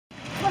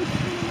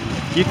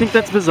You think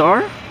that's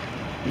bizarre?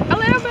 A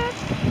little bit.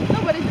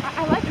 No, but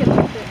I like it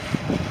like this.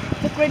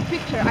 It's a great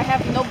picture. I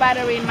have no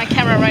battery in my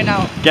camera right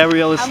now.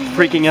 Gabrielle is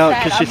freaking out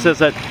because she says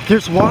that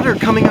there's water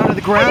coming out of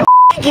the ground.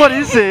 What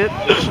is it?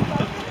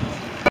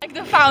 Like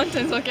the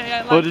fountains, okay?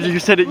 I like What did you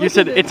said? You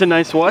said it's a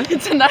nice what?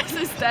 It's a nice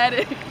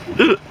aesthetic.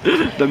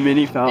 The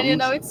mini fountains. And you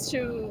know it's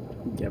true.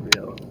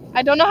 Gabrielle.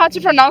 I don't know how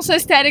to pronounce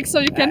aesthetic, so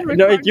you can record.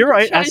 No, you're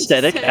right. Trying to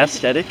Aesthetic. say.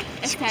 Aesthetic.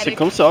 Aesthetic. C'est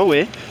comme ça,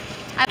 oui.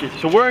 Okay,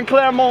 so we're in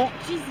Clermont.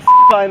 Jesus.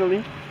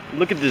 Finally.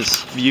 Look at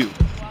this view.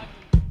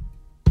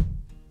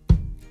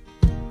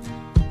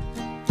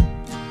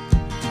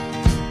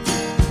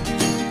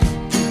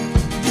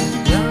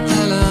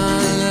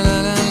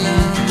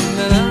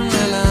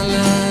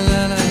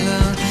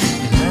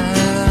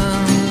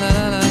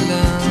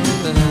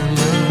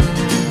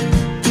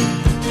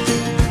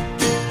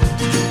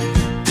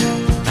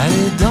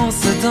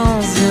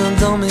 Danse, viens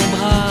dans mes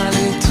bras,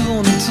 allez,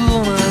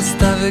 tourne,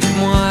 reste avec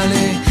moi,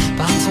 allez,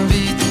 partons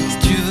vite, si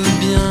tu veux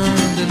bien,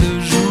 dès le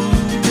jour.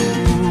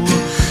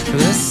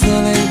 Le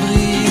soleil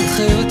brille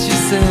très haut, tu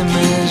sais,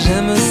 mais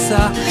j'aime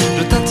ça,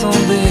 je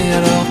t'attendais,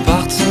 alors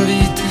partons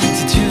vite,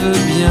 si tu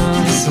veux bien,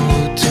 sans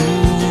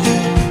retour.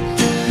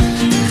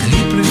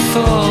 Ris plus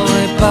fort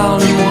et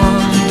parle-moi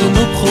de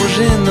nos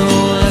projets, nos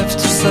rêves,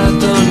 tout ça,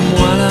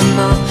 donne-moi la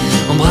main,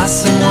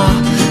 embrasse-moi,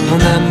 mon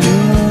amour.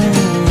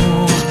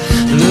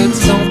 Le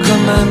temps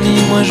comme ami,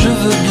 moi je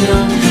veux bien,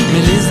 mais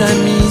les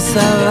amis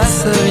ça va,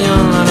 ça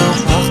vient, alors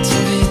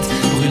partons vite,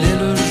 brûler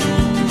le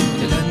jour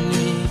et la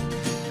nuit.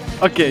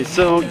 Okay,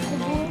 so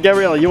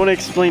Gabrielle, you want to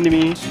explain to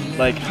me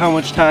like how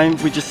much time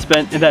we just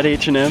spent in that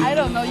H&M? I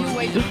don't know, you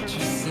waited for me.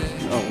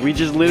 Oh, we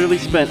just literally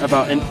spent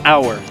about an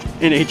hour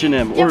in H&M,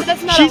 Yeah, or but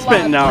that's not she a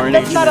spent lot. an hour in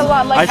That's H&M. not a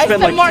lot. Like, I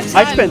spent more time.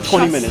 I spent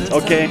 20 minutes.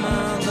 Okay.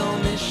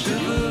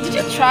 Did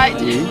you try?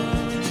 Did you?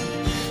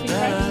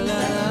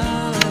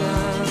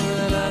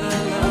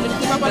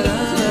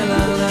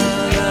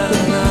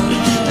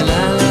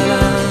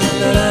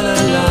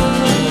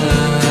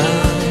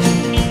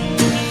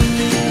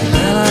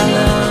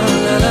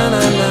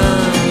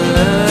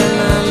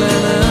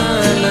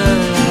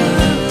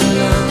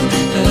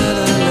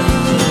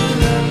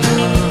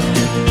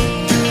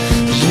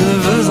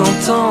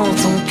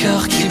 Ton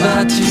cœur qui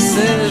bat, tu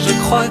sais, je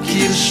crois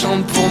qu'il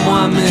chante pour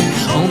moi, mais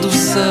en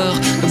douceur,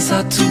 comme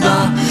ça tout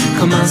bas,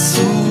 comme un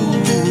sourd.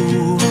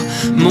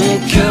 Mon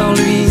cœur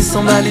lui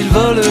s'emballe, il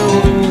vole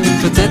haut,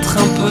 peut-être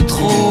un peu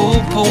trop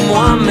haut pour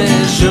moi, mais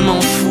je m'en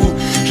fous,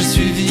 je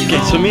suis vivant.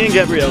 Okay, so me and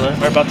Gabriella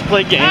are about to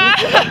play a game.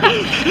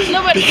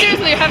 No, but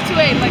seriously, you have to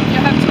wait. Like, you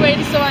have to wait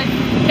so I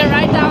can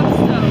write down the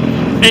stuff.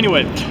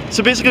 Anyway,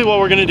 so basically what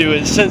we're gonna do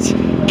is, since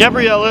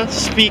Gabriella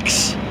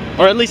speaks,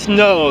 or at least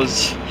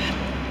knows,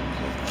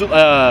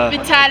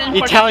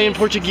 Italian,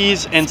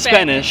 Portuguese, and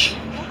Spanish,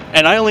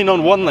 and I only know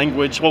one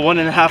language, well,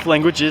 1.5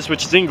 languages,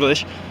 which is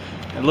English,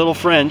 and a little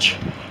French.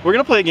 We're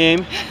gonna play a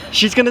game.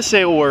 She's gonna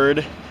say a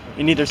word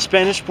in either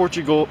Spanish,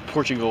 Portuguese,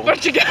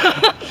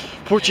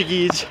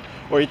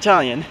 or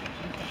Italian,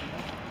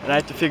 and I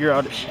have to figure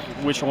out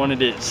which one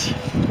it is.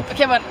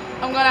 Okay, but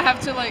I'm gonna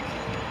have to like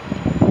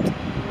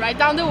write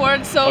down the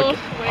word. So Okay.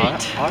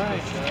 wait. All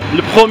right.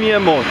 Le premier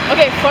mot.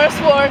 Okay,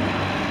 first word,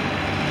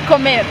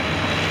 comer.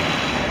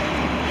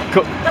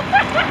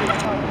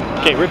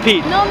 Okay,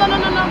 repeat. No.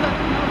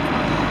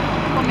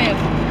 Comer.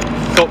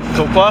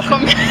 Copa.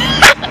 Comer.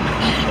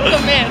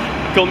 Comer.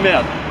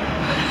 Comer.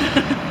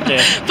 Okay.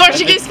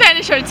 Portuguese,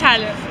 Spanish, or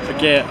Italian?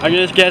 Okay, I'm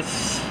gonna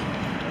guess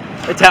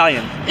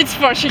Italian. It's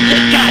Portuguese.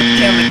 God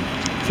damn it.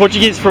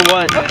 Portuguese for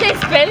what? Okay,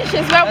 Spanish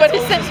as well, but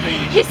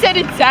he said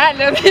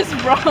Italian. He's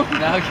wrong.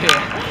 Okay.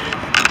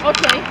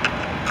 Okay.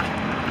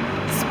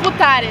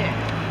 Sputare.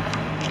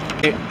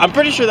 Okay, I'm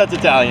pretty sure that's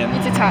Italian.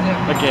 It's Italian.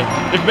 Okay.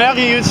 If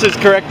Marius is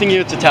correcting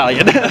you, it's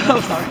Italian.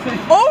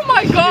 Oh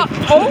my god!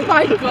 Oh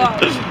my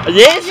god!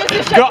 Yes?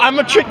 Girl, I'm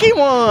a tricky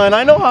one.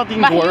 I know how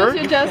things work.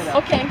 You just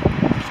okay.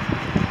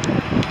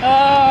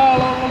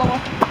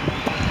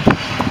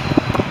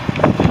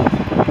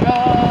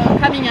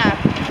 Caminhar.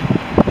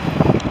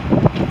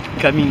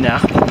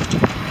 Caminar.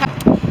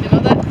 You know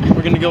that?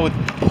 We're gonna go with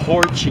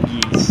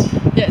Portuguese.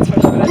 Yeah, it's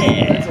Portuguese.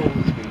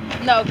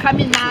 Yeah. No,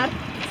 caminhar.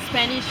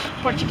 Spanish,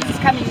 Portuguese,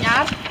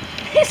 caminhar.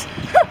 He's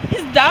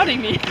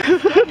doubting me.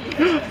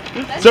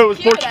 So it was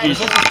Portuguese.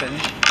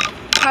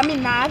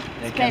 Caminhar,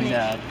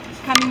 Spanish.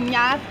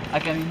 Caminhar.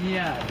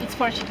 Caminhar. It's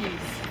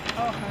Portuguese.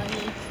 Oh,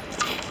 honey.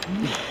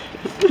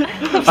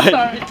 I'm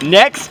sorry.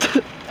 Next.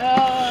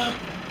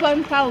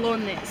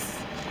 Pantalones.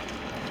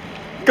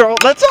 Girl,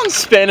 that sounds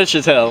Spanish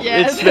as hell. Yeah,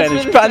 it's that's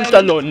Spanish. really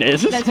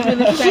Pantalones. That's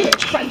really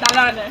Spanish.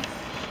 Pantalones.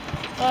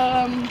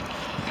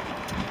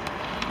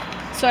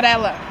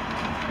 Sorella.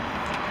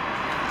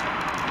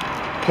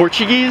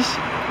 Portuguese?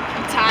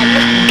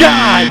 Italian.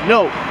 God,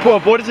 no.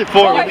 What is it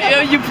for?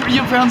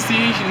 Your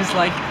pronunciation is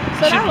like,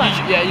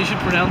 you should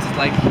pronounce it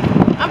like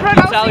I'm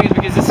pronouncing Italian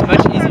because it's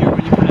much easier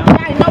when you pronounce it.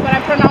 Yeah, I know, but I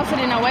pronounce it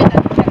in a way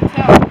that you can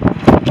tell.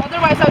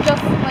 Otherwise, I'll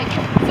just like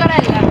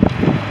sorella.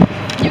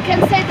 You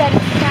can say that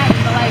it's Italian,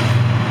 but like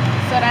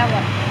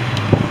sorella.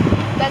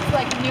 That's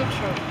like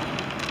neutral.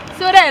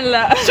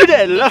 Sorella.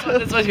 Sorella.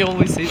 That's what you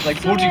always say,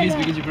 like Portuguese,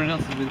 because you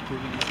pronounce it with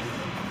Portuguese.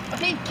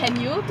 Okay, can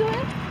you do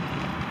it?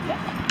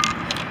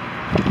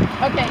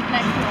 Yeah. Okay,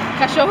 next one.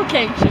 Cachorro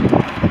quente.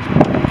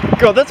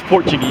 Girl, that's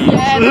Portuguese.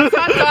 Yeah, that's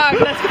hot dog.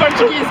 That's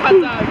Portuguese hot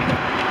dog.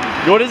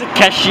 What is it?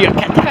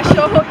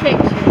 Cachorro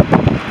quente.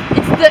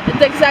 It's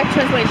the exact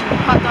translation.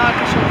 Hot dog,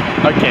 cachorro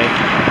quente. Okay.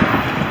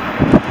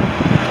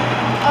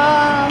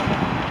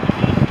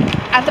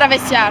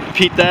 Atravessar.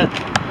 Repeat that.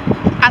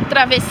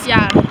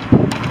 Atravessar.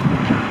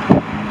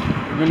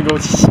 We're gonna go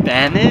with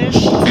Spanish.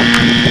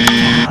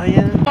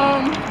 Italian.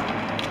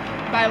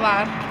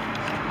 Bailar.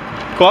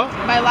 Quoi?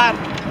 Bailar.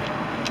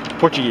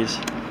 Portuguese.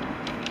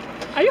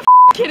 Are you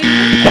kidding me?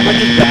 Am I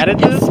just bad at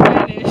It's this?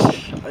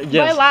 Spanish.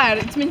 Yes. Bailar,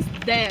 it means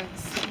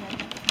dance.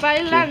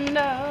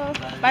 Bailando.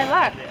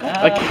 Bailar.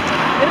 Okay.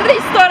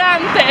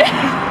 Ristorante.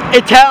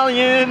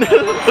 Italian.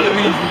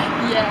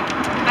 Yeah.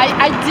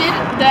 I did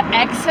the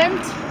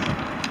accent.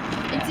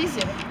 It's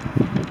easier.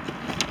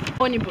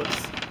 Ônibus.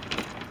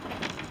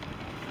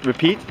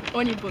 Repeat.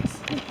 Ônibus.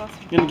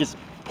 Impossible. I'm gonna guess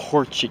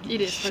Portuguese.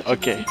 It is Portuguese.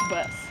 Okay. It's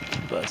bus.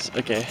 Bus.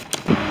 Okay.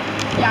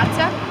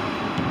 Piazza.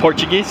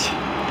 Portuguese.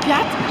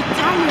 Piazza.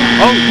 Italian.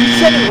 Oh, you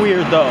said it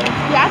weird though.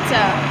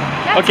 Piazza.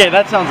 Okay,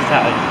 that sounds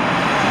Italian.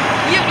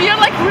 You're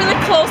like really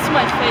close to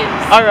my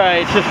face. All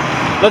right.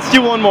 Let's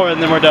do one more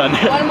and then we're done.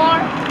 One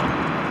more.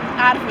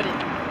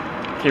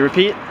 Árvore. Okay,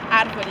 repeat.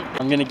 Árvore.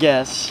 I'm gonna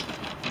guess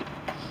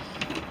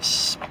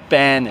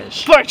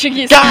Spanish.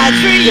 Portuguese. God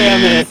Three.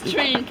 damn it.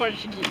 Three in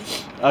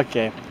Portuguese.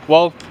 Okay.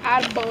 Well,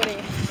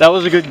 Arbore. that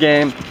was a good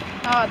game.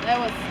 Oh, that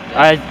was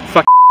I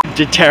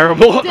did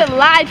terrible.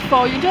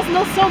 delightful. You just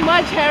know so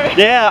much, Harry.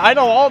 Yeah, I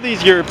know all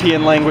these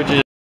European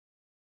languages.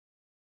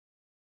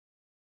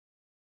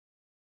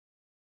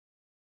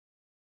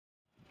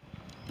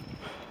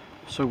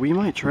 So we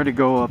might try to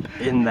go up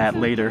in that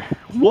later.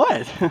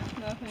 What?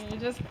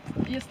 Nothing.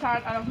 You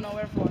start out of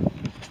nowhere for.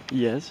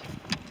 Yes.